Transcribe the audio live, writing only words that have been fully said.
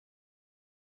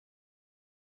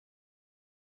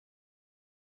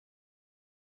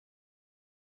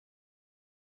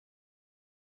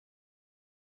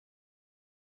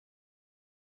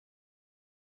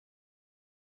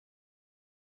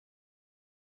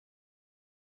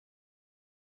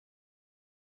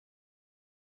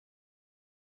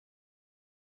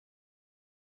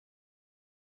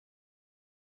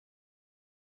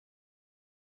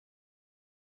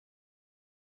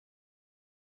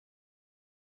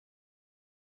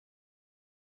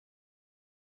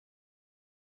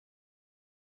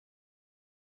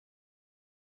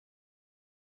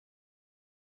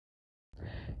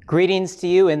Greetings to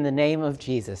you in the name of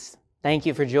Jesus. Thank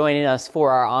you for joining us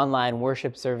for our online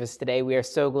worship service today. We are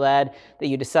so glad that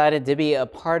you decided to be a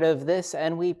part of this,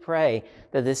 and we pray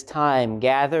that this time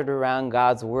gathered around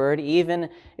God's Word, even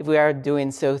if we are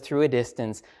doing so through a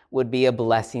distance, would be a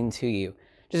blessing to you.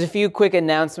 Just a few quick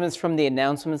announcements from the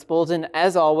announcements bulletin.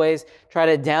 As always, try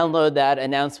to download that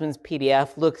announcements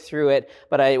PDF, look through it,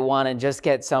 but I want to just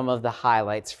get some of the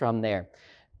highlights from there.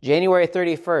 January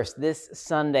 31st, this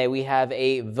Sunday, we have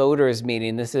a voters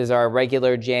meeting. This is our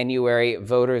regular January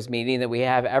voters meeting that we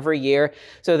have every year.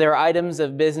 So there are items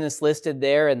of business listed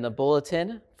there in the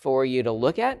bulletin for you to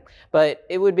look at, but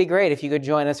it would be great if you could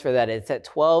join us for that. It's at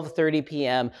 12:30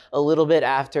 p.m., a little bit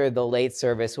after the late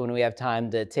service when we have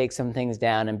time to take some things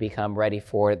down and become ready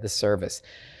for the service.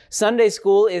 Sunday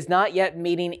school is not yet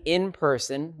meeting in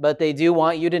person, but they do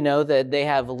want you to know that they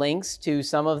have links to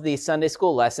some of the Sunday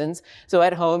school lessons. So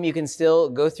at home, you can still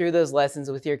go through those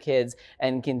lessons with your kids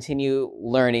and continue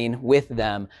learning with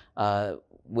them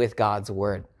with God's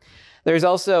Word. There's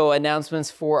also announcements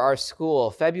for our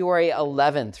school. February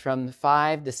 11th from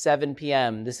 5 to 7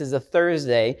 p.m. This is a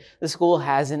Thursday. The school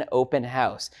has an open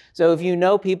house. So if you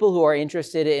know people who are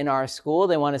interested in our school,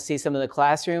 they want to see some of the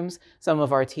classrooms, some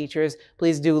of our teachers,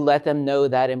 please do let them know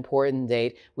that important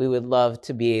date. We would love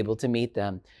to be able to meet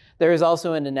them. There is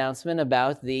also an announcement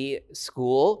about the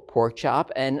school pork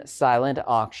chop and silent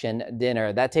auction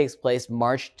dinner. That takes place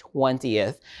March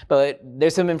 20th, but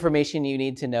there's some information you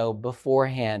need to know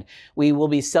beforehand. We will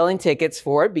be selling tickets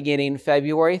for it beginning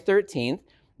February 13th,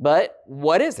 but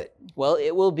what is it? Well,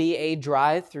 it will be a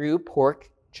drive-through pork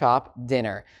chop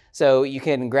dinner. So you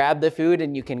can grab the food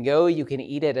and you can go, you can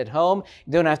eat it at home.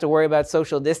 You don't have to worry about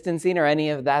social distancing or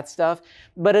any of that stuff.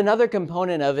 But another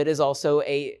component of it is also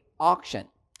an auction.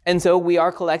 And so we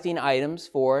are collecting items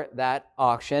for that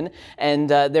auction, and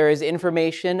there is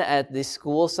information at the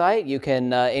school site. You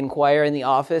can inquire in the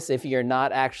office if you're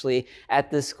not actually at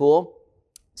the school,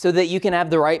 so that you can have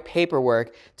the right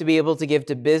paperwork to be able to give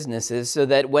to businesses so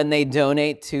that when they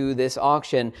donate to this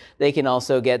auction, they can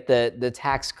also get the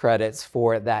tax credits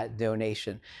for that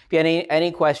donation. If you have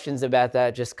any questions about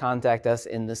that, just contact us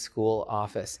in the school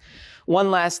office.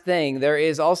 One last thing, there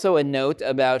is also a note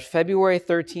about February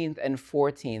 13th and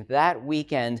 14th. That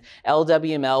weekend,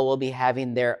 LWML will be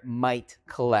having their Mite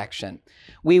collection.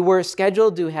 We were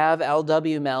scheduled to have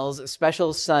LWML's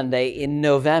special Sunday in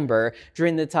November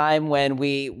during the time when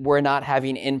we were not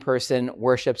having in-person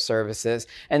worship services.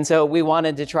 And so we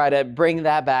wanted to try to bring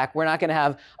that back. We're not going to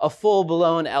have a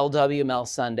full-blown LWML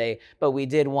Sunday, but we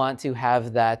did want to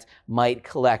have that Mite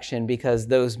collection because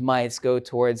those mites go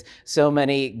towards so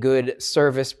many good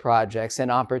service projects and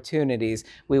opportunities.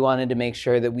 We wanted to make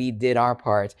sure that we did our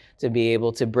part to be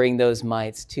able to bring those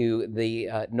mites to the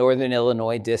Northern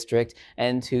Illinois district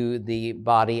and to the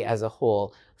body as a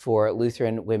whole for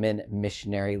Lutheran Women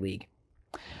Missionary League.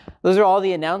 Those are all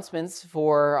the announcements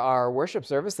for our worship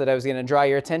service that I was going to draw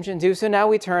your attention to. So now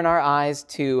we turn our eyes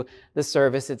to the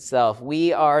service itself.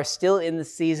 We are still in the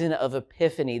season of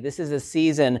Epiphany. This is a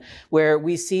season where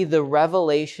we see the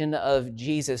revelation of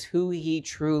Jesus, who he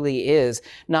truly is,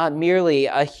 not merely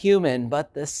a human,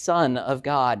 but the Son of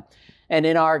God. And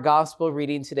in our gospel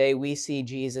reading today, we see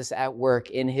Jesus at work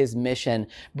in his mission,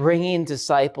 bringing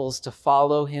disciples to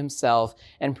follow himself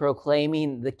and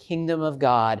proclaiming the kingdom of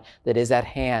God that is at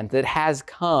hand, that has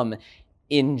come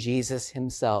in Jesus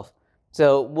himself.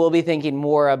 So we'll be thinking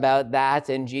more about that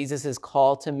and Jesus'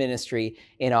 call to ministry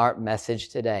in our message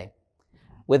today.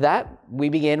 With that, we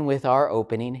begin with our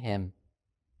opening hymn.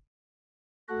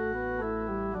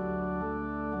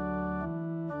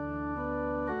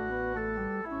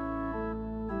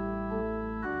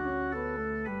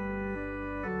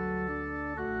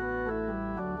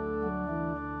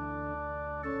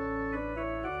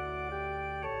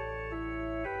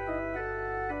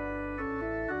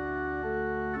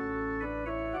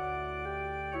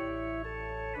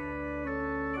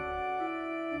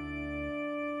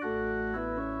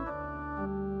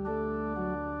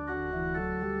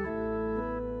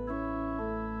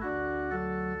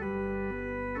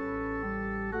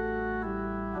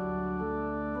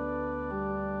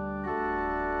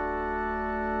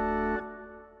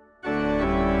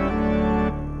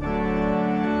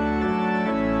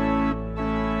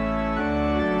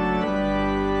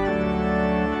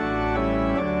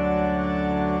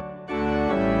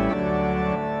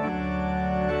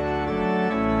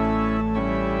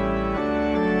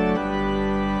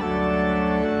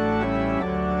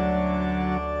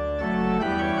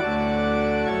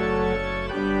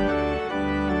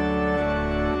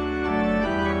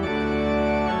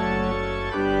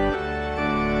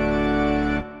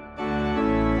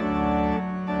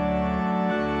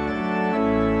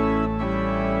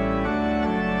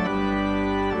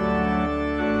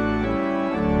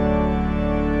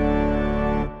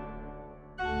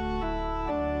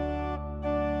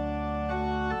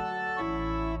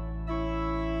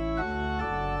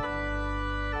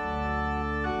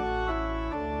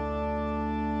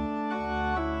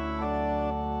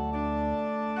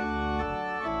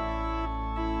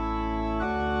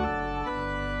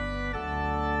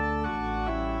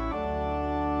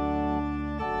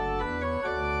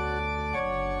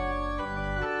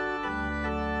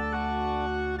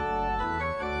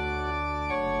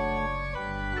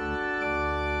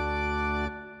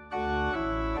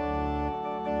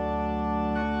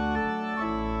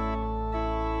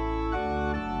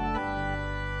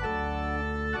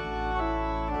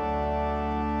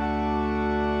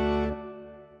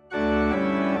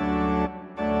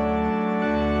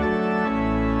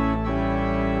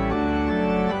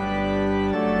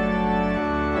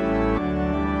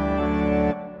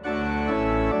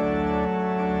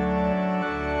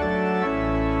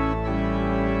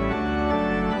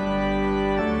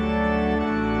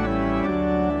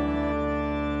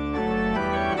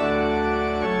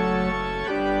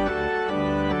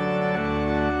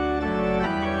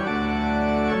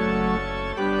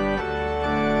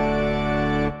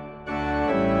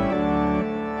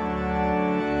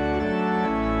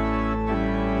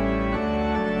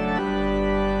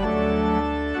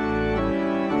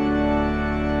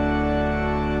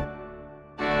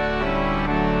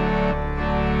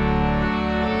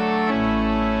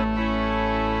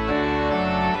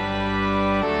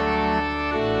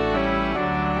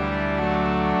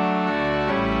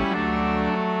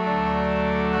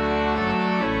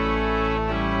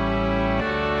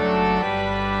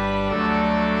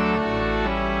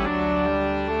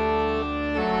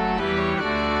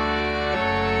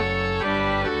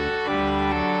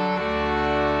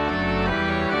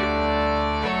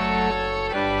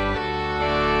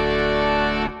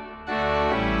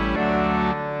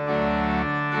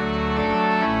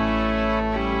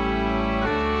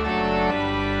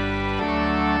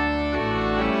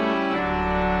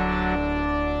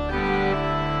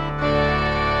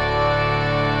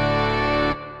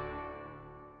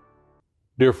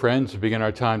 Dear friends, we begin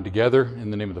our time together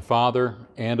in the name of the Father,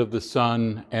 and of the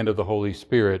Son, and of the Holy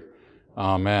Spirit.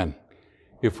 Amen.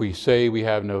 If we say we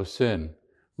have no sin,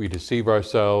 we deceive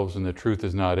ourselves and the truth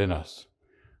is not in us.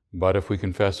 But if we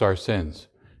confess our sins,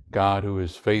 God, who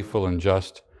is faithful and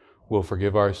just, will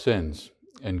forgive our sins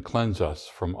and cleanse us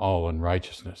from all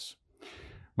unrighteousness.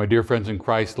 My dear friends in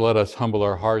Christ, let us humble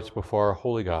our hearts before our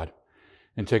holy God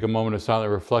and take a moment of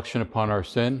silent reflection upon our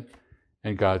sin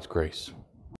and God's grace.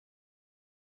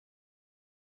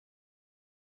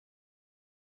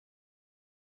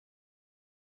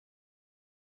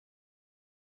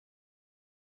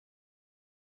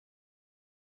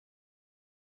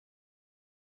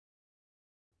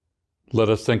 Let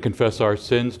us then confess our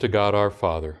sins to God our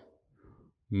Father.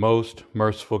 Most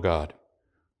merciful God,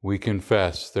 we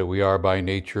confess that we are by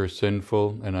nature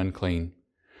sinful and unclean.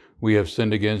 We have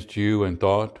sinned against you in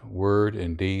thought, word,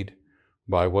 and deed,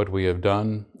 by what we have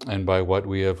done and by what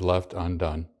we have left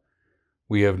undone.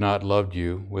 We have not loved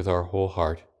you with our whole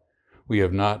heart. We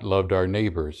have not loved our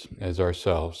neighbors as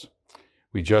ourselves.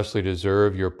 We justly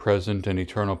deserve your present and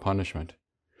eternal punishment.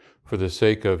 For the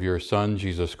sake of your Son,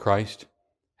 Jesus Christ,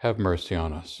 have mercy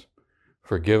on us.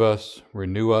 Forgive us,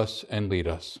 renew us, and lead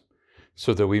us,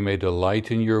 so that we may delight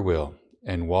in your will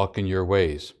and walk in your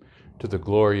ways, to the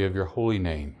glory of your holy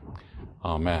name.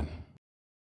 Amen.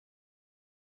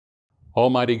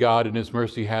 Almighty God, in his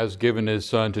mercy, has given his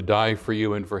Son to die for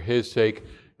you, and for his sake,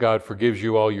 God forgives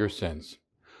you all your sins.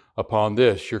 Upon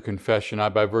this, your confession, I,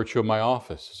 by virtue of my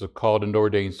office as a called and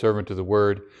ordained servant of the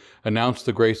word, announce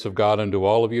the grace of God unto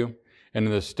all of you, and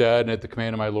in the stead and at the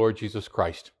command of my Lord Jesus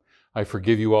Christ, I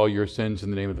forgive you all your sins in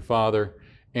the name of the Father,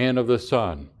 and of the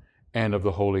Son, and of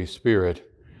the Holy Spirit.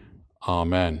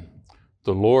 Amen.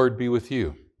 The Lord be with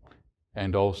you,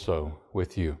 and also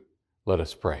with you. Let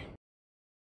us pray.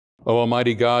 O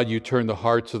Almighty God, you turned the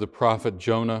hearts of the prophet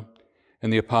Jonah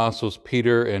and the apostles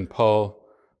Peter and Paul,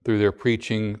 through their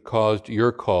preaching, caused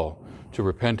your call to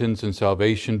repentance and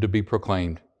salvation to be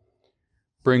proclaimed.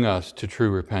 Bring us to true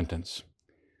repentance.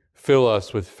 Fill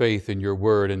us with faith in your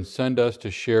word and send us to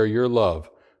share your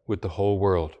love with the whole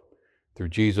world. Through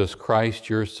Jesus Christ,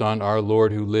 your Son, our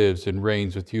Lord, who lives and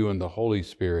reigns with you in the Holy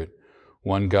Spirit,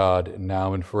 one God,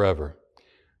 now and forever.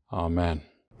 Amen.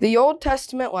 The Old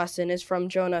Testament lesson is from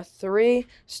Jonah 3,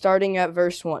 starting at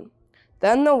verse 1.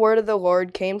 Then the word of the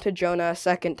Lord came to Jonah a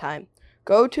second time.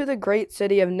 Go to the great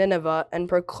city of Nineveh and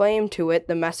proclaim to it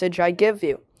the message I give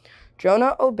you.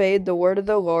 Jonah obeyed the word of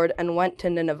the Lord and went to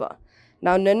Nineveh.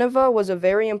 Now Nineveh was a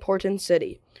very important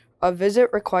city. A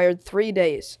visit required 3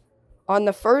 days. On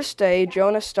the first day,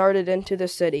 Jonah started into the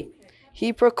city.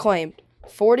 He proclaimed,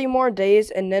 40 more days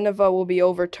and Nineveh will be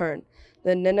overturned.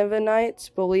 The Ninevites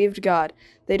believed God.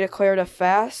 They declared a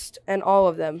fast, and all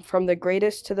of them, from the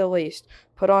greatest to the least,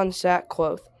 put on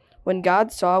sackcloth. When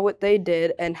God saw what they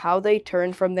did and how they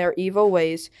turned from their evil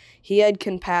ways, he had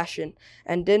compassion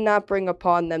and did not bring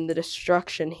upon them the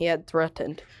destruction he had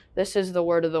threatened. This is the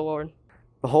word of the Lord.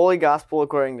 The Holy Gospel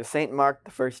according to St. Mark,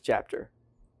 the first chapter.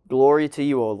 Glory to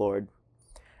you, O Lord.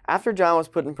 After John was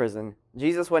put in prison,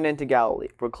 Jesus went into Galilee,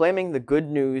 proclaiming the good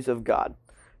news of God.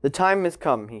 The time has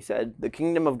come, he said. The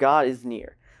kingdom of God is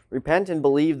near. Repent and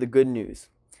believe the good news.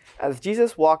 As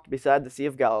Jesus walked beside the Sea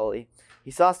of Galilee,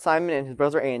 he saw Simon and his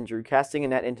brother Andrew casting a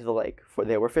net into the lake, for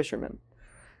they were fishermen.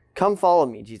 Come follow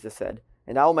me, Jesus said,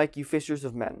 and I will make you fishers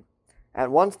of men.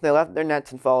 At once they left their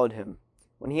nets and followed him.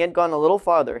 When he had gone a little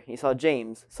farther, he saw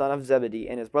James, son of Zebedee,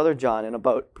 and his brother John in a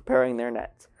boat, preparing their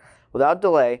nets. Without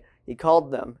delay, he called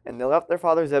them, and they left their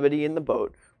father Zebedee in the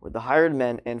boat with the hired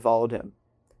men and followed him.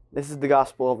 This is the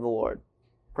gospel of the Lord.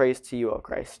 Praise to you, O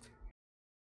Christ.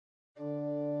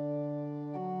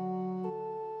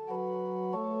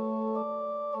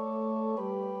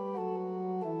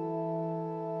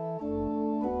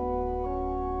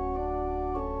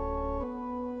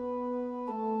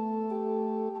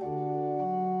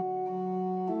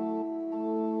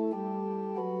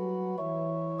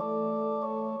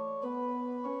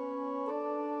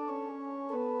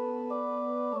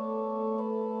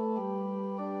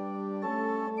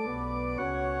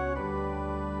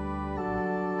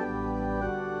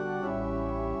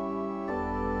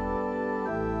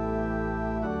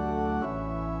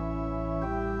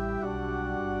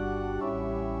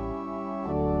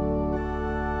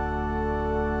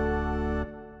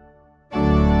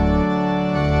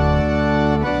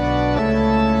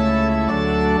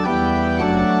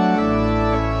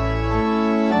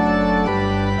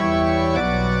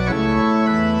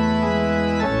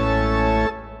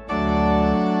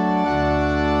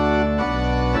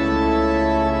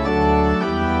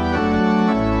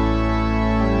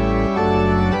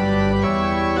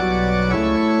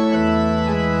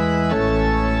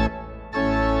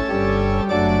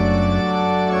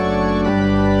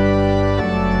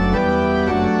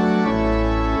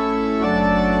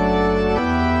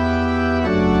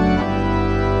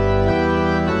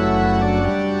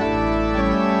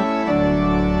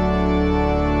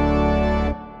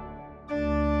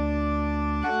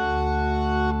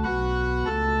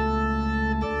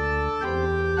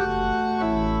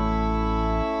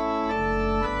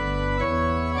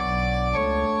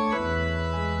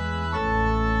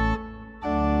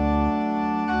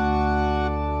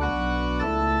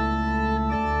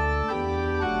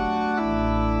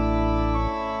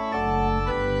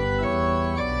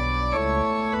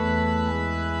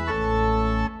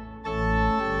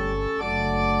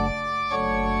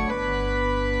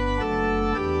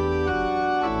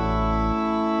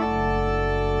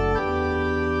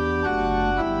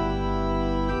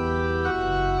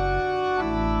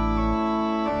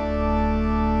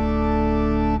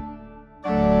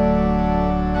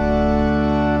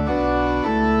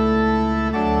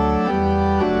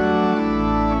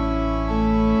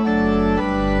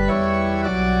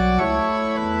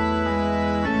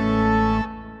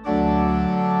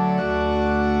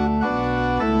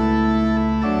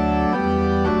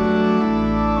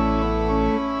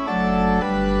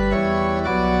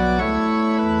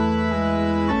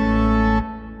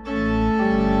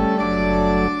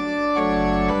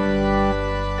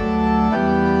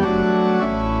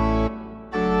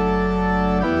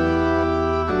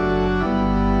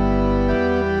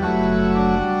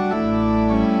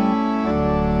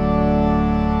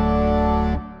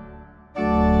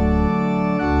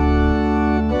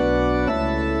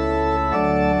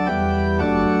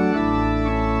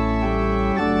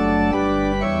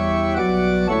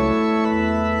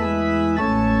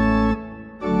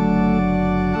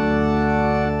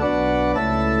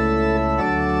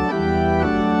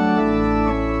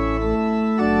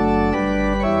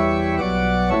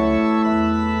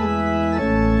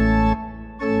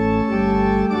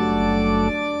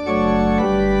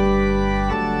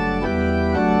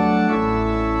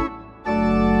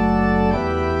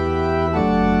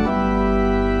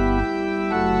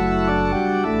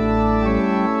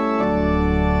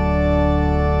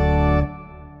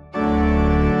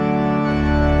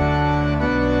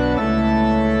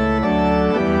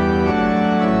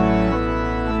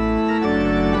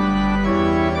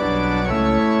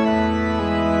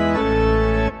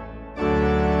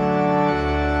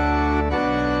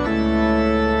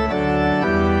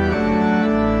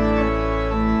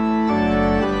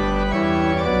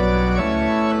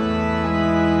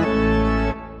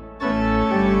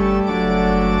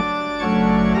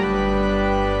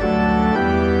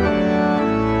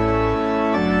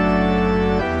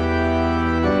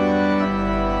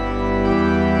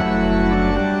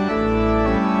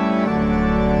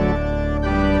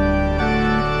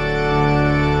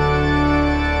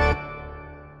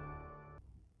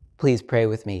 Please pray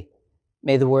with me.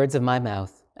 May the words of my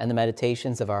mouth and the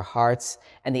meditations of our hearts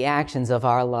and the actions of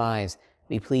our lives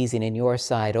be pleasing in your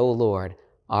sight, O Lord,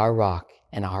 our rock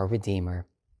and our Redeemer.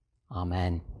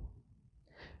 Amen.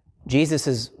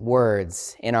 Jesus'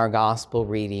 words in our gospel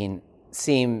reading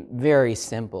seem very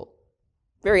simple,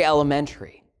 very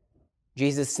elementary.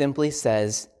 Jesus simply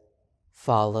says,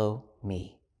 "Follow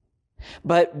me."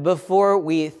 But before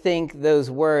we think those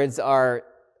words are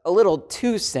a little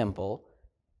too simple,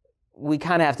 we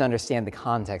kind of have to understand the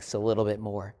context a little bit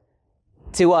more.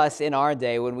 To us in our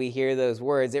day, when we hear those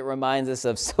words, it reminds us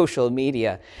of social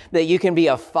media, that you can be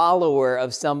a follower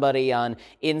of somebody on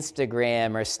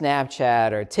Instagram or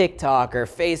Snapchat or TikTok or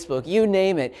Facebook, you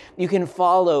name it. You can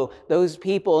follow those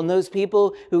people, and those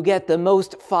people who get the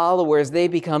most followers, they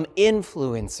become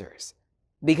influencers.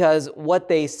 Because what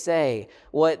they say,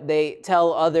 what they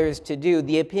tell others to do,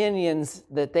 the opinions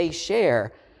that they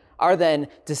share are then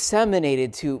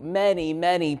disseminated to many,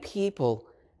 many people.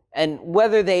 And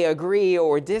whether they agree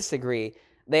or disagree,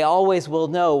 they always will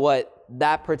know what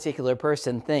that particular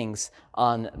person thinks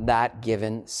on that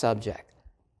given subject.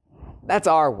 That's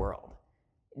our world.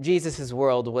 Jesus'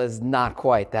 world was not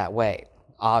quite that way,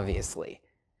 obviously.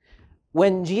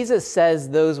 When Jesus says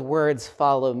those words,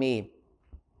 "Follow me,"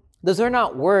 those are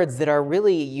not words that are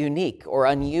really unique or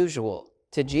unusual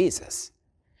to Jesus.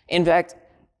 In fact,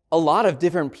 a lot of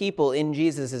different people in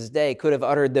Jesus' day could have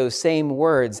uttered those same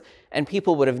words, and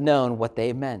people would have known what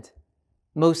they meant.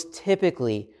 Most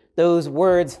typically, those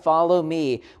words, "Follow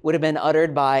me," would have been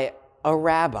uttered by a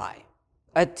rabbi,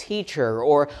 a teacher,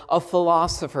 or a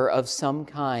philosopher of some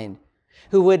kind,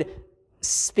 who would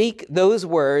speak those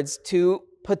words to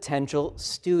potential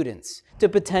students, to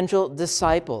potential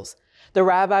disciples. The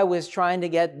rabbi was trying to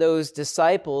get those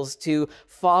disciples to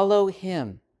follow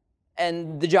him.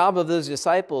 And the job of those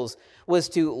disciples was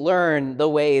to learn the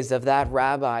ways of that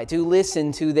rabbi, to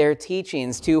listen to their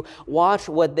teachings, to watch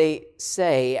what they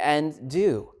say and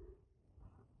do,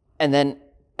 and then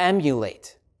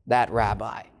emulate that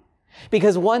rabbi.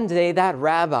 Because one day that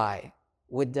rabbi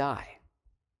would die.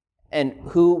 And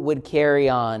who would carry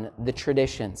on the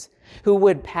traditions? Who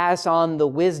would pass on the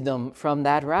wisdom from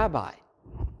that rabbi?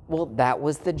 Well, that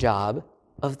was the job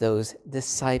of those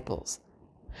disciples.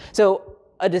 So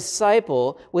a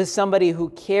disciple was somebody who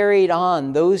carried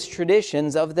on those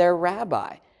traditions of their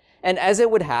rabbi. And as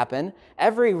it would happen,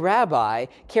 every rabbi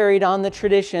carried on the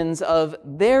traditions of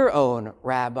their own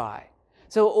rabbi.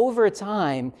 So over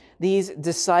time, these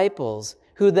disciples,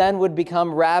 who then would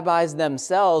become rabbis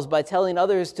themselves by telling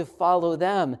others to follow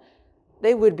them,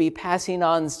 they would be passing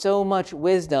on so much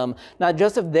wisdom, not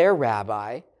just of their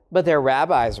rabbi, but their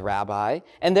rabbi's rabbi,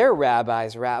 and their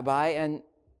rabbi's rabbi, and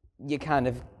you kind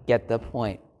of get the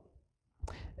point.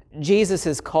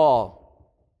 Jesus'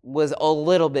 call was a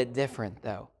little bit different,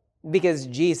 though, because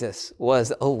Jesus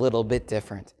was a little bit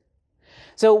different.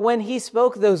 So when he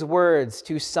spoke those words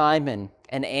to Simon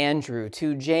and Andrew,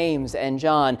 to James and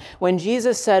John, when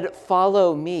Jesus said,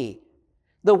 "Follow me,"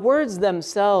 the words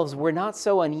themselves were not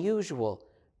so unusual.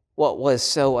 What was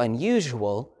so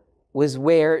unusual was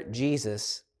where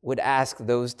Jesus would ask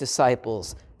those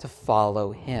disciples to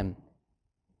follow him.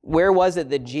 Where was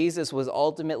it that Jesus was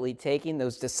ultimately taking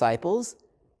those disciples?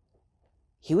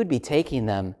 He would be taking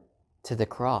them to the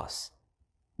cross.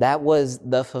 That was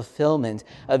the fulfillment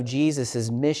of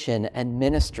Jesus' mission and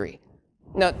ministry.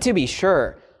 Now, to be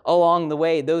sure, along the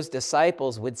way, those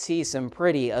disciples would see some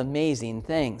pretty amazing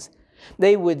things.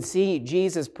 They would see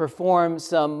Jesus perform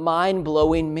some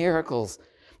mind-blowing miracles,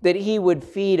 that he would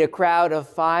feed a crowd of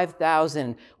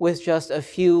 5,000 with just a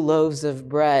few loaves of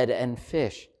bread and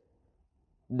fish.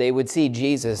 They would see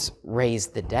Jesus raise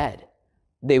the dead.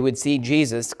 They would see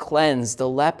Jesus cleanse the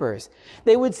lepers.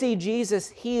 They would see Jesus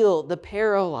heal the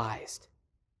paralyzed.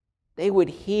 They would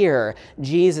hear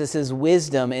Jesus'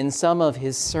 wisdom in some of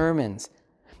his sermons.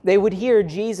 They would hear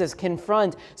Jesus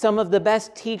confront some of the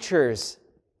best teachers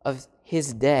of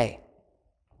his day.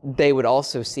 They would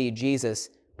also see Jesus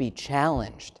be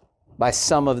challenged by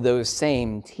some of those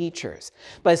same teachers,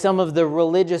 by some of the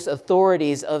religious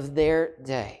authorities of their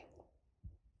day.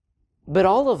 But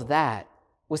all of that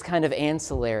was kind of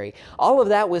ancillary. All of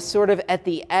that was sort of at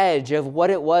the edge of what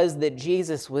it was that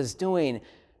Jesus was doing.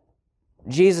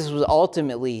 Jesus would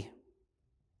ultimately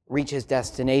reach his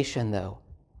destination, though,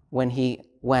 when he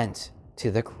went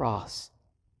to the cross.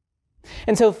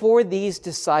 And so for these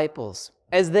disciples,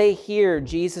 as they hear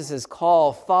Jesus'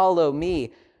 call, "Follow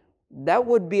me," that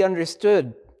would be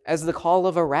understood as the call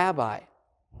of a rabbi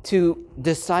to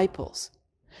disciples,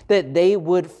 that they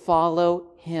would follow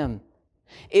him.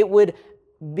 It would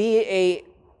be a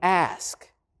ask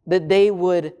that they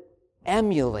would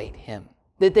emulate him,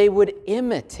 that they would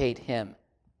imitate him.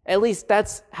 At least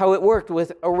that's how it worked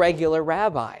with a regular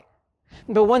rabbi.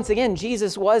 But once again,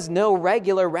 Jesus was no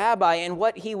regular rabbi, and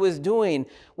what he was doing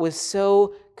was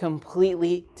so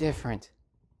completely different.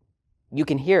 You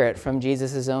can hear it from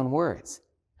Jesus' own words.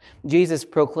 Jesus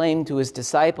proclaimed to his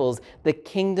disciples, "The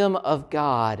kingdom of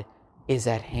God is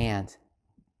at hand."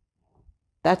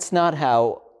 That's not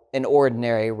how an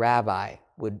ordinary rabbi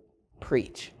would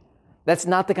preach. That's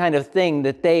not the kind of thing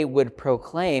that they would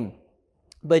proclaim.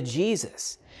 But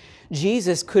Jesus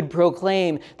could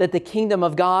proclaim that the kingdom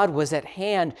of God was at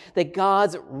hand, that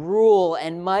God's rule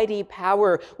and mighty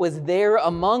power was there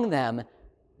among them,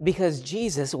 because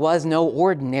Jesus was no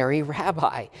ordinary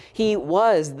rabbi. He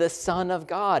was the Son of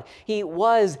God. He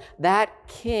was that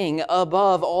king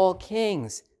above all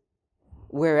kings.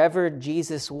 Wherever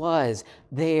Jesus was,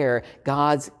 there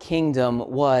God's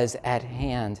kingdom was at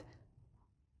hand.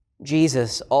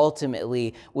 Jesus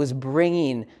ultimately was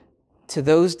bringing to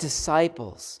those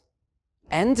disciples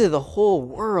and to the whole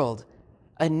world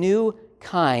a new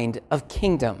kind of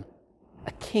kingdom,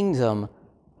 a kingdom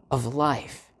of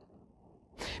life.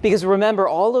 Because remember,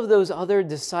 all of those other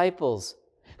disciples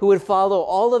who would follow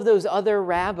all of those other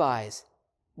rabbis,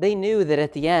 they knew that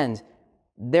at the end,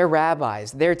 their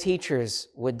rabbis, their teachers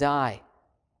would die.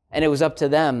 And it was up to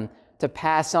them to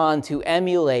pass on, to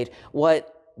emulate what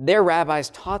their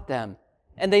rabbis taught them.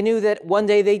 And they knew that one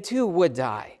day they too would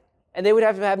die. And they would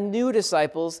have to have new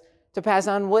disciples to pass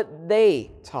on what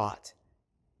they taught.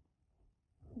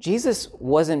 Jesus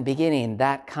wasn't beginning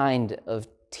that kind of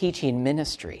teaching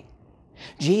ministry.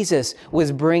 Jesus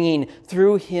was bringing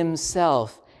through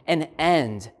himself an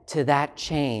end to that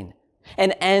chain,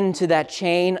 an end to that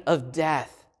chain of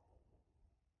death.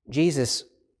 Jesus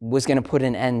was going to put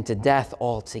an end to death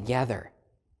altogether,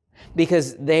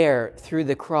 because there, through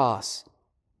the cross,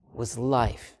 was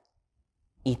life,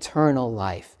 eternal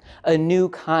life, a new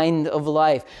kind of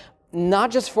life, not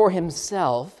just for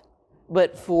himself,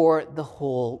 but for the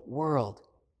whole world.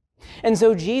 And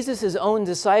so Jesus' own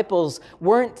disciples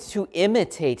weren't to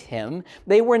imitate him.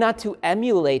 They were not to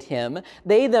emulate him.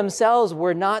 They themselves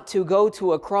were not to go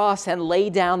to a cross and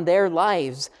lay down their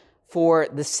lives for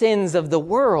the sins of the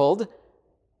world.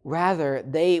 Rather,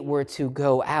 they were to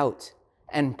go out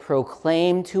and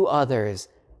proclaim to others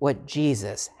what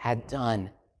Jesus had done.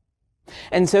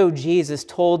 And so Jesus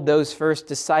told those first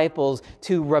disciples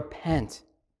to repent,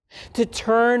 to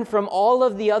turn from all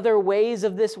of the other ways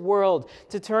of this world,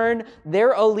 to turn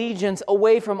their allegiance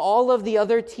away from all of the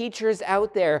other teachers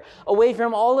out there, away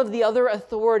from all of the other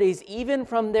authorities, even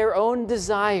from their own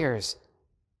desires,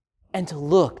 and to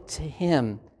look to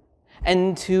him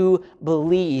and to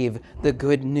believe the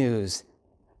good news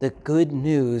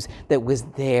that was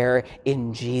there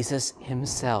in Jesus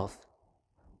himself.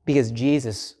 Because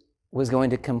Jesus was going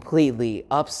to completely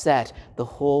upset the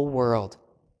whole world,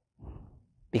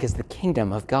 because the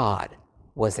kingdom of God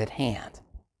was at hand.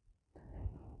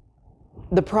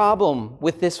 The problem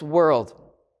with this world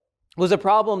was a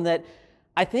problem that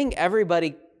I think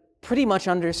everybody pretty much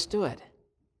understood.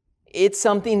 It's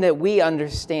something that we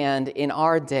understand in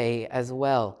our day as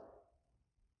well.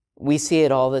 We see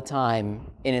it all the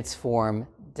time in its form,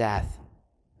 death.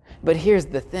 But here's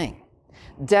the thing.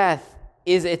 Death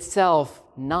is itself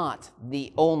not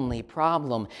the only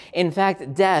problem. In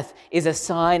fact, death is a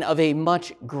sign of a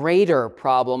much greater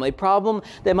problem, a problem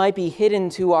that might be hidden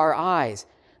to our eyes.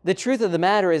 The truth of the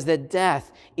matter is that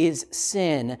death is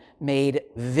sin made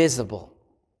visible.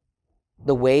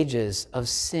 The wages of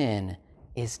sin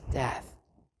is death.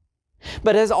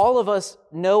 But as all of us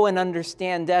know and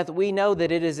understand death, we know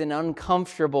that it is an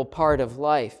uncomfortable part of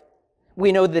life.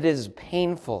 We know that it is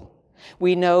painful.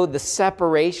 We know the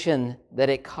separation that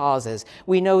it causes.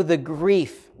 We know the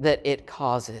grief that it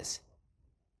causes.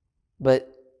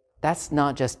 But that's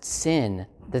not just sin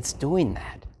that's doing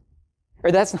that.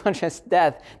 Or that's not just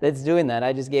death that's doing that.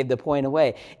 I just gave the point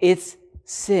away. It's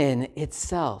sin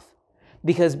itself.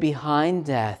 Because behind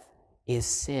death is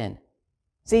sin.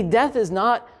 See, death is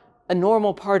not a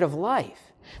normal part of life.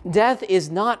 Death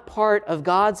is not part of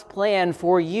God's plan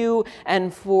for you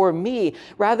and for me.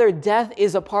 Rather, death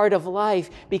is a part of life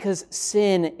because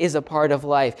sin is a part of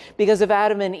life, because of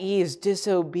Adam and Eve's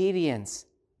disobedience.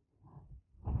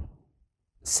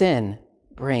 Sin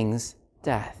brings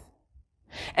death.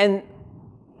 And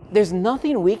there's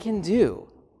nothing we can do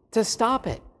to stop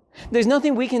it. There's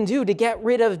nothing we can do to get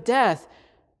rid of death.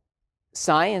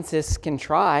 Scientists can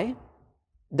try.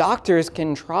 Doctors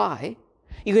can try.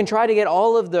 You can try to get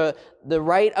all of the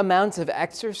right amounts of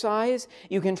exercise.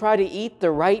 You can try to eat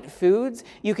the right foods.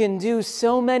 You can do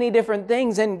so many different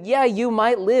things. And yeah, you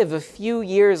might live a few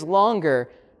years longer,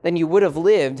 than you would have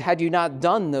lived had you not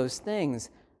done those things.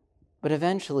 But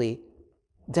eventually,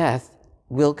 death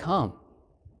will come.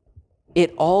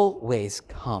 It always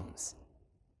comes,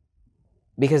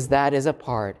 because that is a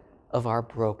part of our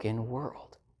broken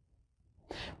world.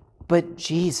 But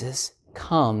Jesus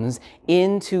comes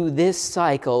into this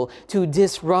cycle to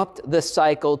disrupt the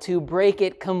cycle, to break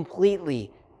it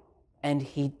completely. And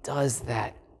he does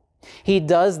that. He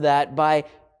does that by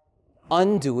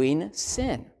undoing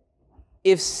sin.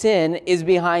 If sin is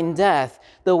behind death,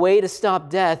 the way to stop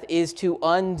death is to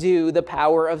undo the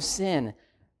power of sin.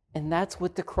 And that's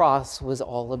what the cross was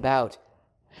all about.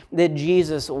 That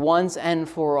Jesus, once and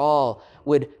for all,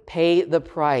 would pay the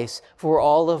price for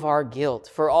all of our guilt,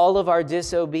 for all of our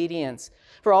disobedience,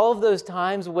 for all of those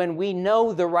times when we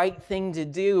know the right thing to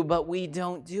do, but we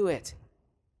don't do it.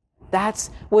 That's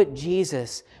what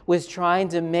Jesus was trying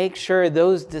to make sure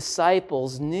those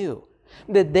disciples knew,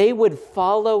 that they would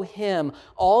follow him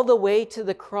all the way to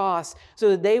the cross so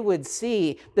that they would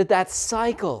see that that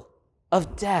cycle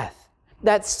of death,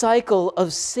 that cycle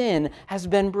of sin has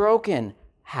been broken.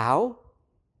 How?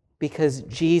 Because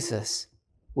Jesus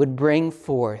would bring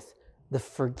forth the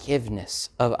forgiveness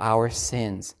of our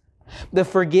sins, the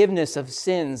forgiveness of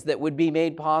sins that would be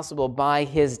made possible by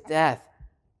his death.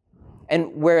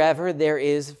 And wherever there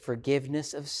is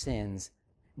forgiveness of sins,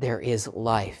 there is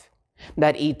life.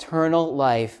 That eternal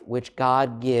life which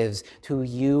God gives to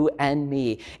you and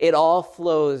me. It all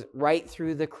flows right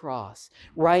through the cross,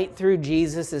 right through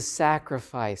Jesus'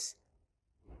 sacrifice.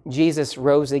 Jesus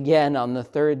rose again on the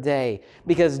third day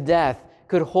because death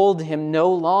could hold him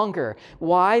no longer.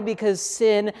 Why? Because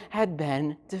sin had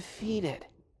been defeated.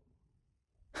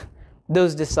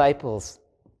 Those disciples,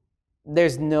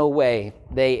 there's no way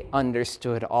they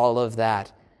understood all of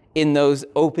that in those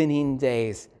opening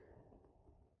days.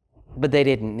 But they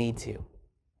didn't need to.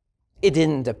 It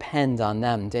didn't depend on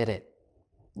them, did it?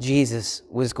 Jesus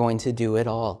was going to do it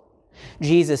all.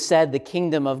 Jesus said the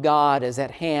kingdom of God is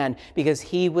at hand because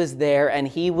he was there and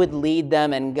he would lead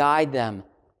them and guide them.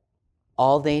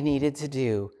 All they needed to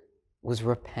do was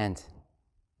repent.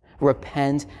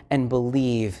 Repent and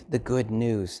believe the good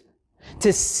news.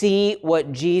 To see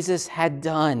what Jesus had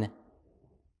done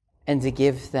and to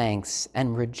give thanks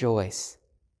and rejoice.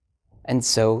 And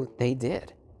so they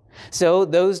did. So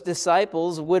those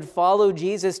disciples would follow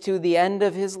Jesus to the end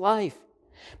of his life.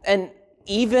 And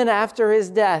even after his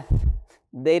death,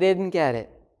 they didn't get it.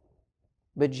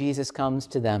 But Jesus comes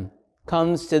to them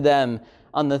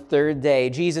on the third day.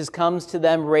 Jesus comes to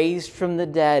them raised from the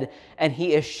dead, and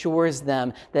he assures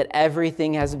them that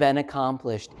everything has been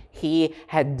accomplished. He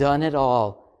had done it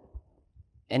all.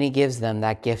 And he gives them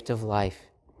that gift of life.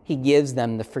 He gives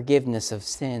them the forgiveness of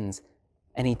sins.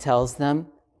 And he tells them,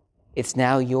 it's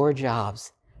now your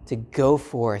jobs to go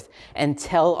forth and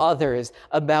tell others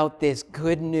about this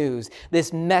good news,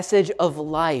 this message of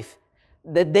life,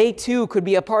 that they too could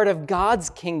be a part of God's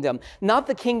kingdom, not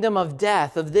the kingdom of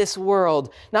death of this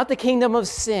world, not the kingdom of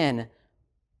sin,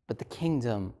 but the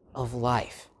kingdom of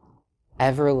life,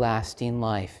 everlasting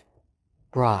life,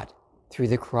 brought through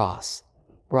the cross,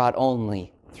 brought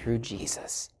only through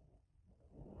Jesus.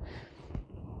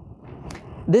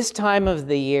 This time of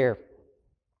the year,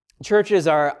 churches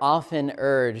are often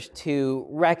urged to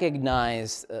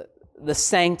recognize the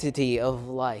sanctity of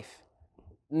life.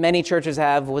 Many churches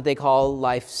have what they call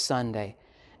Life Sunday.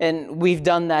 And we've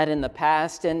done that in the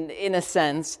past, and in a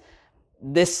sense,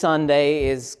 this Sunday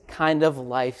is kind of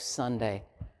Life Sunday.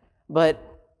 But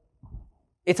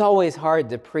it's always hard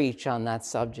to preach on that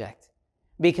subject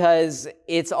because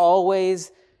it's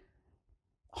always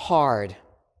hard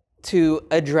to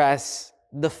address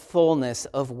the fullness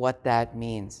of what that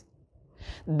means.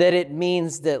 That it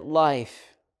means that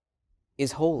life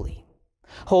is holy.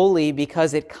 Holy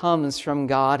because it comes from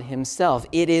God himself.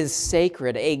 It is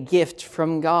sacred, a gift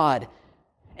from God.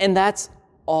 And that's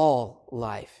all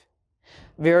life.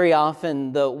 Very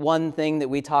often, the one thing that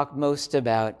we talk most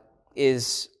about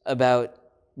is about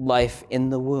life in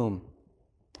the womb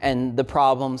and the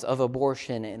problems of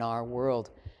abortion in our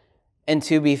world. And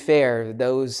to be fair,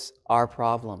 those are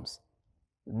problems.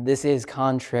 This is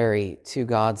contrary to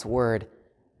God's word.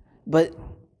 But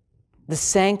the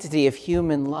sanctity of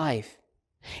human life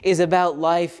is about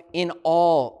life in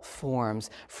all forms,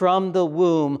 from the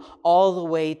womb all the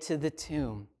way to the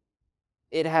tomb.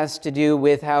 It has to do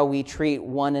with how we treat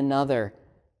one another,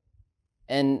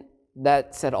 and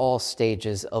that's at all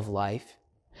stages of life.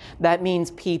 That means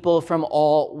people from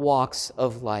all walks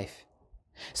of life.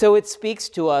 So it speaks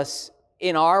to us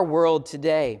in our world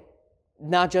today,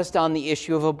 not just on the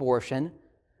issue of abortion,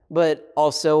 but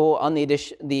also on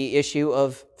the issue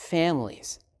of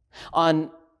families, on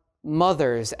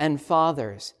mothers and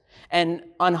fathers, and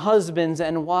on husbands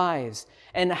and wives,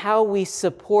 and how we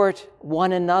support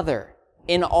one another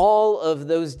in all of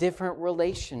those different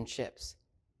relationships.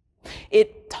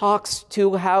 It talks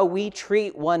to how we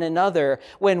treat one another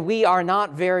when we are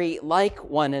not very like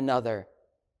one another.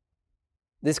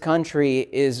 This country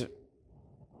is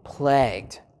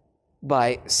plagued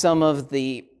by some of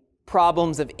the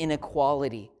problems of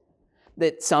inequality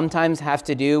that sometimes have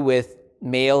to do with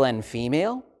male and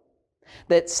female,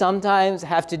 that sometimes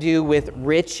have to do with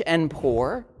rich and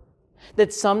poor,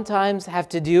 that sometimes have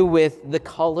to do with the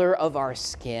color of our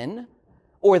skin,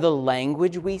 or the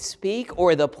language we speak,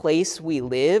 or the place we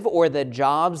live, or the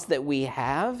jobs that we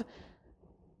have.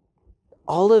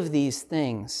 All of these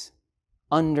things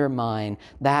undermine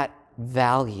that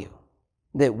value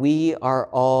that we are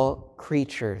all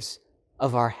creatures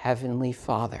of our Heavenly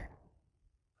Father.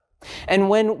 And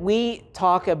when we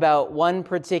talk about one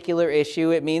particular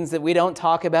issue, it means that we don't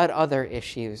talk about other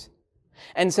issues.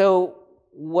 And so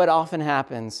what often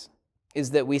happens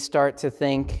is that we start to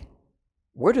think,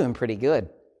 we're doing pretty good.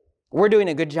 We're doing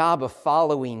a good job of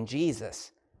following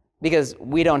Jesus because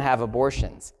we don't have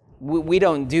abortions. We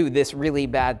don't do this really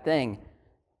bad thing.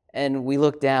 And we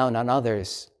look down on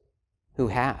others who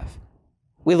have.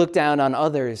 We look down on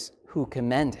others who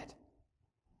commend it.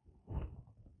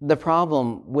 The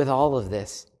problem with all of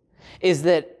this is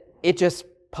that it just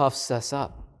puffs us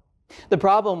up. The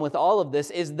problem with all of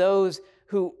this is those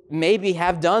who maybe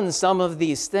have done some of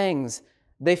these things,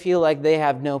 they feel like they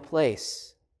have no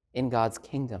place in God's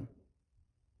kingdom.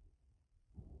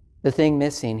 The thing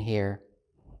missing here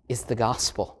is the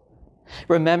gospel.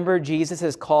 Remember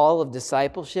Jesus' call of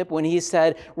discipleship when he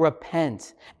said,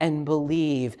 repent and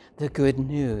believe the good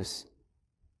news.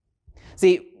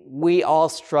 See, we all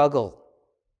struggle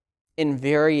in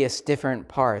various different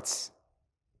parts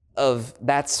of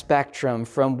that spectrum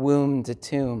from womb to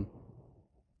tomb.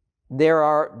 There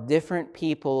are different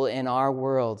people in our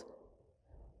world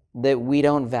that we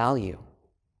don't value,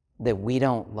 that we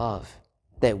don't love,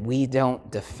 that we don't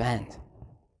defend.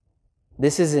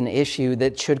 This is an issue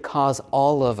that should cause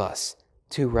all of us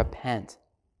to repent.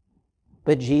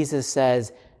 But Jesus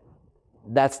says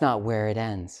that's not where it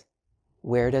ends.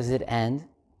 Where does it end?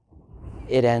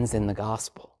 It ends in the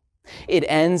gospel. It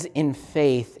ends in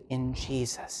faith in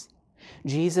Jesus.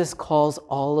 Jesus calls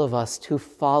all of us to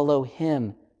follow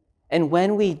him. And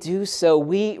when we do so,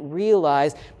 we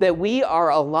realize that we are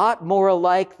a lot more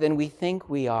alike than we think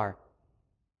we are.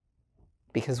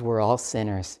 Because we're all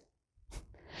sinners.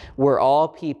 We're all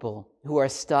people who are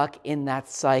stuck in that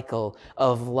cycle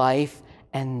of life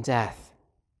and death.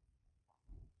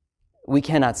 We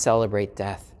cannot celebrate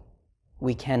death.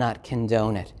 We cannot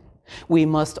condone it. We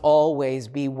must always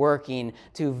be working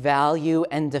to value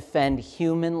and defend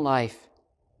human life,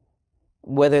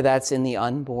 whether that's in the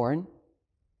unborn,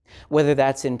 whether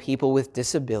that's in people with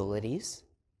disabilities,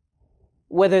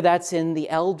 whether that's in the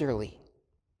elderly,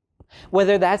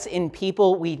 whether that's in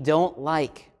people we don't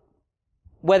like,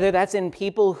 whether that's in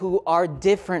people who are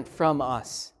different from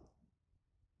us.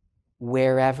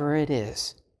 Wherever it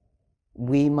is,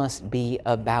 we must be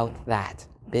about that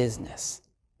business.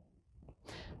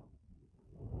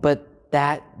 But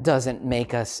that doesn't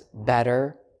make us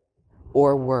better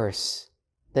or worse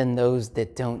than those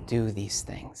that don't do these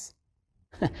things.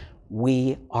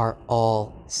 We are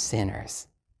all sinners.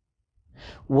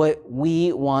 What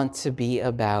we want to be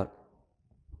about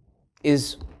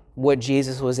is what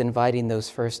Jesus was inviting those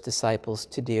first disciples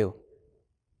to do,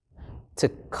 to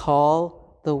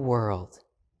call the world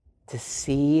to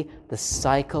see the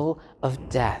cycle of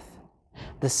death,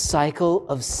 the cycle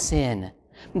of sin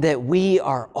that we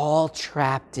are all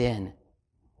trapped in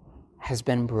has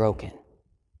been broken.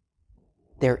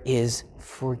 There is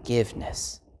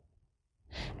forgiveness,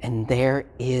 and there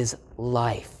is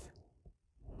life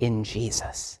in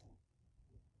Jesus.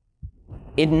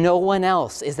 In no one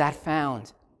else is that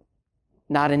found.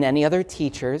 Not in any other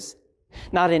teachers,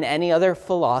 not in any other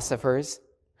philosophers,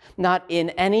 not in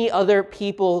any other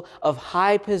people of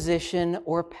high position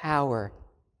or power.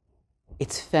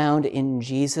 It's found in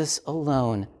Jesus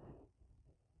alone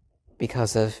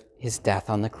because of his death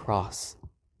on the cross,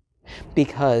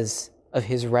 because of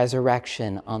his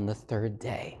resurrection on the third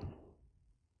day.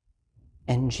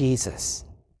 And Jesus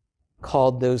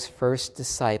called those first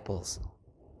disciples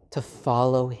to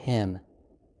follow him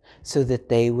so that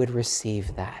they would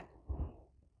receive that.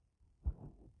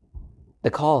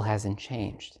 The call hasn't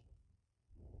changed.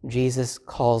 Jesus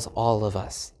calls all of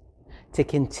us to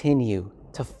continue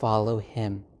to follow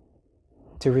him,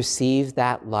 to receive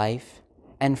that life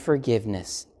and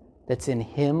forgiveness that's in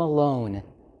him alone,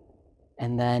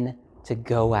 and then to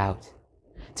go out,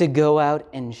 to go out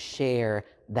and share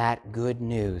that good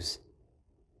news.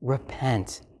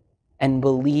 Repent and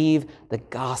believe the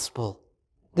gospel,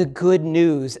 the good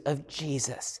news of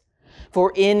Jesus.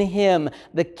 For in him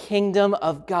the kingdom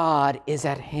of God is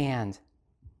at hand,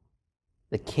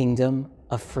 the kingdom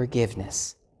of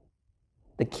forgiveness,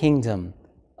 the kingdom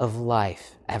of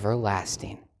life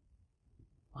everlasting.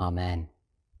 Amen.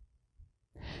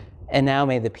 And now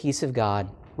may the peace of God,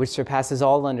 which surpasses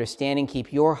all understanding,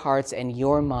 keep your hearts and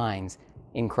your minds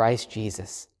in Christ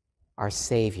Jesus, our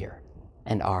Savior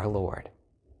and our Lord.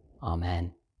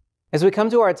 Amen. As we come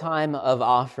to our time of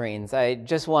offerings, I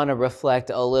just want to reflect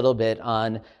a little bit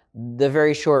on the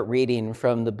very short reading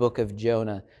from the book of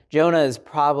Jonah. Jonah is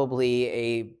probably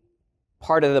a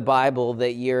part of the Bible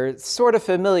that you're sort of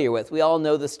familiar with. We all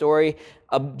know the story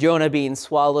of Jonah being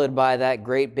swallowed by that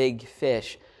great big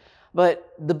fish.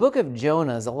 But the book of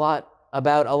Jonah is about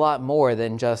a lot more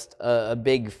than just a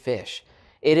big fish.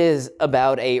 It is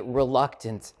about a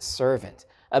reluctant servant,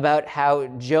 about how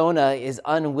Jonah is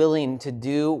unwilling to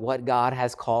do what God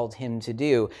has called him to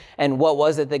do. And what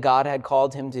was it that God had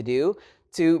called him to do?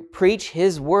 To preach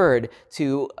his word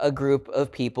to a group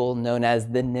of people known as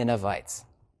the Ninevites.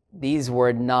 These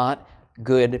were not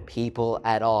good people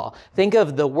at all. Think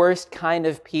of the worst kind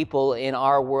of people in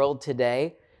our world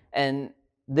today, and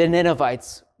the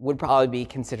Ninevites would probably be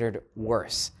considered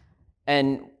worse.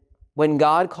 And when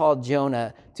God called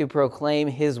Jonah to proclaim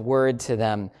his word to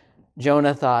them,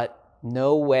 Jonah thought,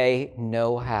 no way,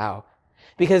 no how.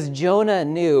 Because Jonah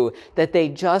knew that they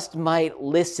just might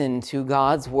listen to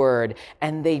God's word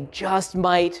and they just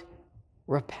might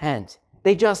repent.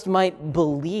 They just might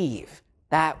believe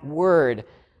that word,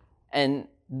 and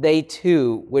they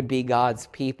too would be God's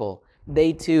people.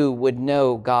 They too would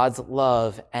know God's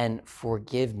love and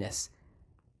forgiveness.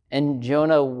 And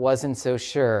Jonah wasn't so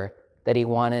sure that he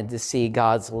wanted to see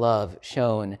God's love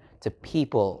shown to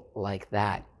people like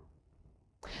that.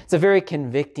 It's a very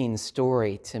convicting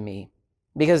story to me,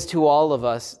 because to all of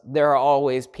us, there are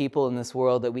always people in this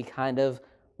world that we kind of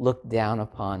look down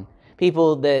upon,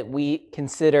 people that we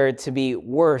consider to be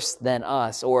worse than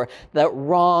us, or the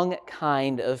wrong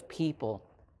kind of people.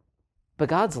 But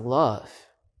God's love,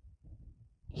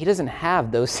 he doesn't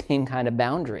have those same kind of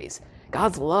boundaries.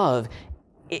 God's love,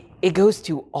 it goes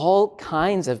to all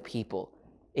kinds of people.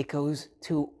 It goes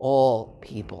to all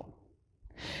people.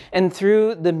 And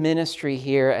through the ministry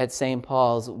here at St.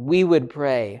 Paul's, we would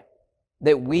pray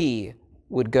that we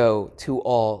would go to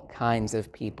all kinds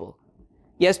of people.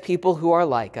 Yes, people who are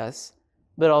like us,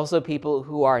 but also people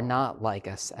who are not like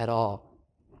us at all.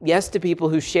 Yes, to people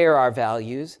who share our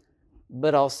values,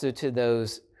 but also to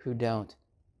those who don't.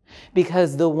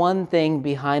 Because the one thing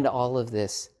behind all of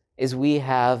this is we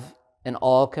have an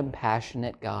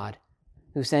all-compassionate God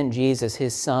who sent Jesus,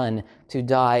 his Son, to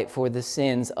die for the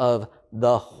sins of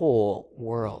the whole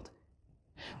world.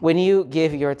 When you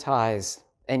give your tithes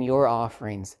and your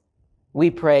offerings, we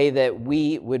pray that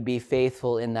we would be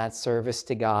faithful in that service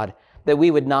to God, that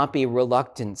we would not be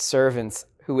reluctant servants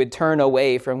who would turn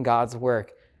away from God's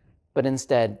work, but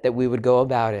instead that we would go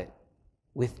about it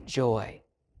with joy,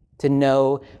 to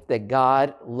know that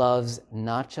God loves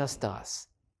not just us,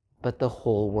 but the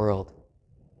whole world.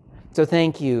 So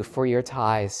thank you for your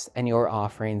tithes and your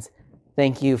offerings.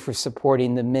 Thank you for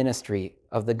supporting the ministry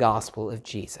of the gospel of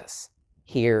Jesus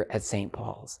here at St.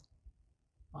 Paul's.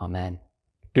 Amen.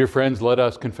 Dear friends, let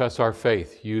us confess our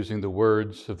faith using the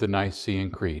words of the Nicene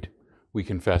Creed. We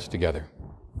confess together.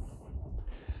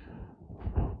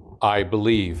 I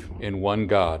believe in one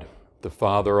God, the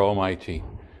Father Almighty,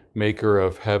 maker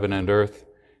of heaven and earth,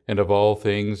 and of all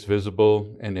things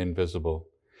visible and invisible,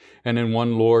 and in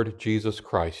one Lord Jesus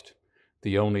Christ,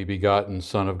 the only begotten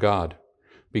Son of God,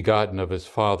 begotten of his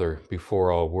Father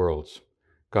before all worlds,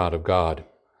 God of God,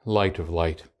 light of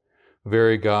light,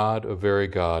 very God of very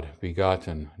God,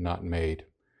 begotten, not made,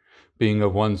 being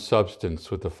of one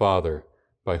substance with the Father,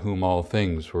 by whom all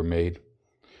things were made,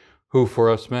 who for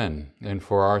us men and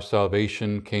for our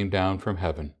salvation came down from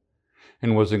heaven,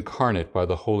 and was incarnate by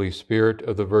the Holy Spirit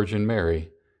of the Virgin Mary,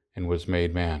 and was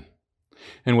made man,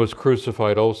 and was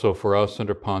crucified also for us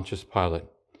under Pontius Pilate.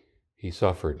 He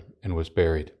suffered and was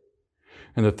buried.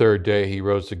 And the third day he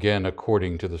rose again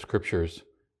according to the Scriptures,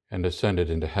 and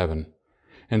ascended into heaven,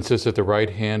 and sits at the right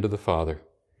hand of the Father.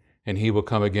 And he will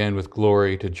come again with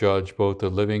glory to judge both the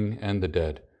living and the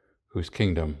dead, whose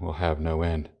kingdom will have no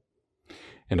end.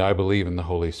 And I believe in the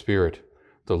Holy Spirit,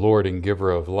 the Lord and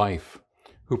giver of life,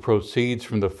 who proceeds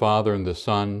from the Father and the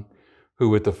Son, who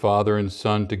with the Father and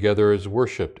Son together is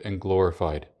worshipped and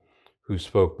glorified, who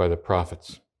spoke by the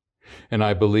prophets. And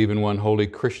I believe in one holy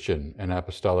Christian and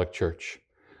apostolic church.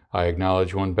 I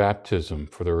acknowledge one baptism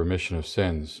for the remission of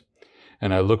sins,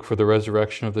 and I look for the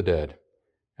resurrection of the dead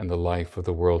and the life of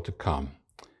the world to come.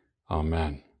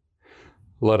 Amen.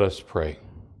 Let us pray.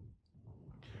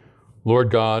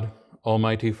 Lord God,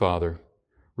 Almighty Father,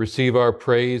 receive our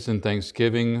praise and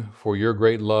thanksgiving for your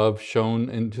great love shown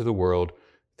into the world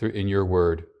in your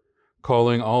word,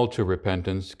 calling all to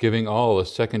repentance, giving all a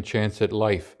second chance at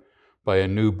life by a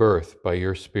new birth by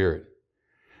your Spirit.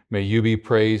 May you be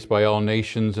praised by all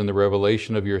nations in the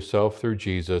revelation of yourself through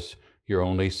Jesus, your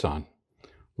only Son.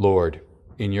 Lord,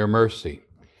 in your mercy,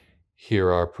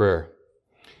 hear our prayer.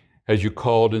 As you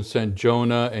called and sent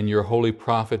Jonah and your holy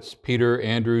prophets, Peter,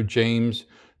 Andrew, James,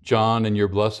 John, and your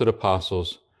blessed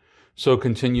apostles, so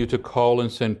continue to call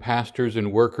and send pastors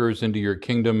and workers into your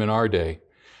kingdom in our day,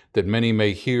 that many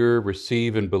may hear,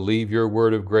 receive, and believe your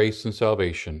word of grace and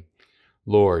salvation.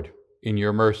 Lord, in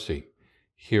your mercy,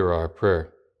 hear our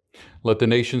prayer. Let the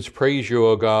nations praise you,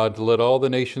 O God. Let all the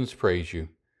nations praise you.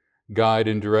 Guide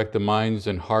and direct the minds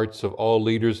and hearts of all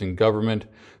leaders in government,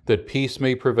 that peace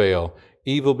may prevail,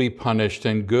 evil be punished,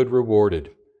 and good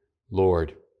rewarded.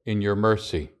 Lord, in your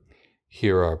mercy,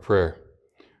 hear our prayer.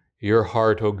 Your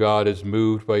heart, O God, is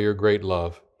moved by your great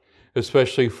love,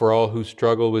 especially for all who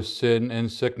struggle with sin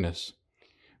and sickness.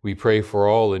 We pray for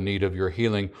all in need of your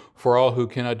healing, for all who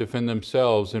cannot defend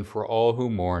themselves, and for all who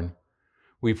mourn.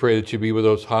 We pray that you be with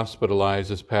those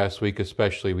hospitalized this past week,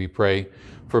 especially we pray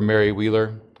for Mary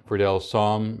Wheeler, for Del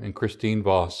Somm and Christine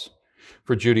Voss,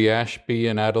 for Judy Ashby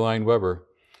and Adeline Weber,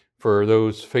 for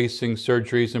those facing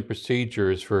surgeries and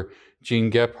procedures, for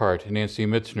Jean Gephardt and Nancy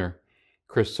Mitzner,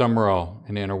 Chris Summerall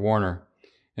and Anna Warner,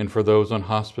 and for those on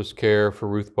hospice care, for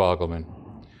Ruth Bogelman.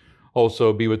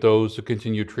 Also be with those who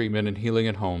continue treatment and healing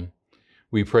at home.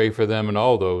 We pray for them and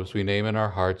all those we name in our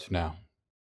hearts now.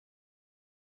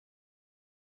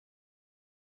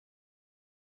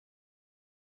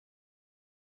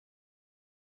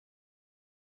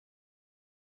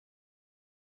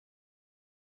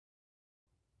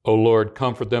 O Lord,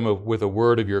 comfort them with a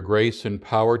word of your grace and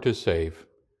power to save.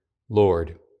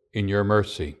 Lord, in your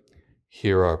mercy,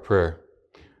 hear our prayer.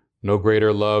 No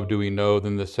greater love do we know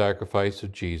than the sacrifice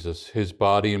of Jesus, his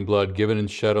body and blood given and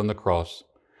shed on the cross.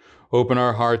 Open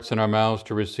our hearts and our mouths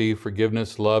to receive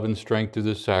forgiveness, love, and strength through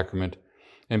this sacrament,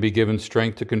 and be given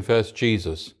strength to confess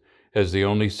Jesus as the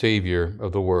only Savior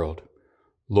of the world.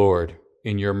 Lord,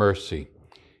 in your mercy,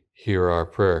 hear our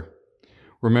prayer.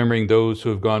 Remembering those who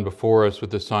have gone before us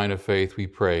with the sign of faith, we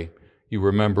pray, you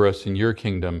remember us in your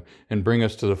kingdom and bring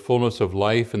us to the fullness of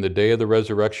life in the day of the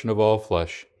resurrection of all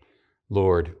flesh.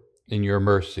 Lord, in your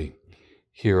mercy,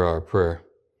 hear our prayer.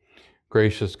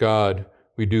 Gracious God,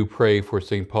 we do pray for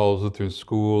St. Paul's Lutheran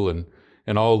School and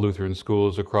all Lutheran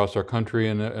schools across our country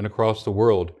and across the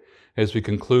world as we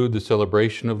conclude the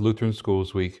celebration of Lutheran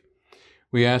Schools Week.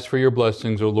 We ask for your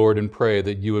blessings, O Lord, and pray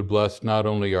that you would bless not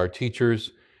only our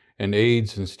teachers and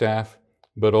aides and staff,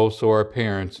 but also our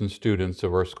parents and students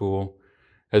of our school,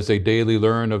 as they daily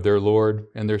learn of their Lord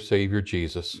and their Savior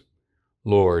Jesus.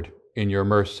 Lord, in your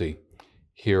mercy,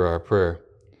 hear our prayer.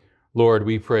 Lord,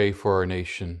 we pray for our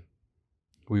nation.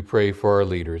 We pray for our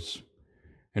leaders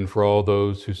and for all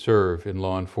those who serve in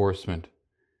law enforcement.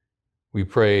 We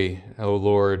pray, O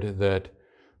Lord, that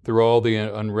through all the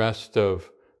unrest of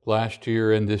last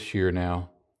year and this year now,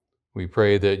 we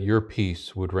pray that your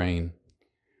peace would reign.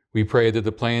 We pray that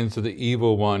the plans of the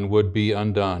evil one would be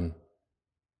undone,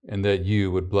 and that you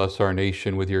would bless our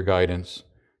nation with your guidance,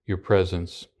 your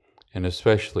presence, and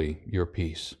especially your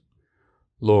peace.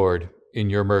 Lord, in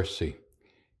your mercy,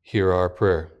 hear our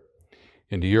prayer.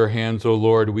 Into your hands, O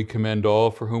Lord, we commend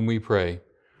all for whom we pray,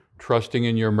 trusting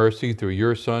in your mercy through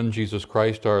your Son, Jesus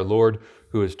Christ our Lord,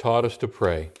 who has taught us to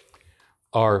pray.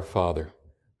 Our Father,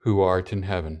 who art in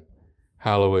heaven,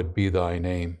 hallowed be thy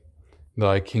name.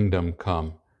 Thy kingdom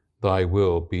come. Thy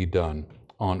will be done,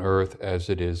 on earth as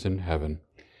it is in heaven.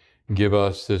 Give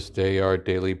us this day our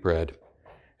daily bread,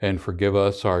 and forgive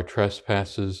us our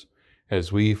trespasses,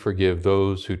 as we forgive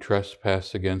those who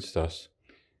trespass against us.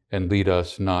 And lead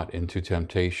us not into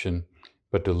temptation,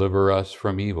 but deliver us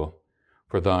from evil.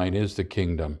 For thine is the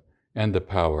kingdom, and the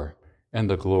power, and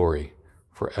the glory,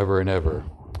 forever and ever.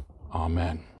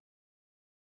 Amen.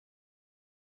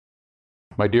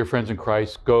 My dear friends in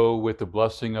Christ, go with the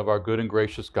blessing of our good and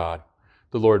gracious God.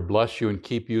 The Lord bless you and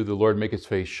keep you. The Lord make his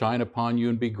face shine upon you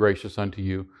and be gracious unto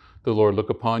you. The Lord look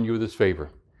upon you with his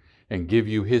favor and give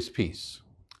you his peace.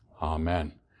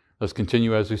 Amen. Let's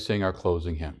continue as we sing our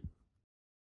closing hymn.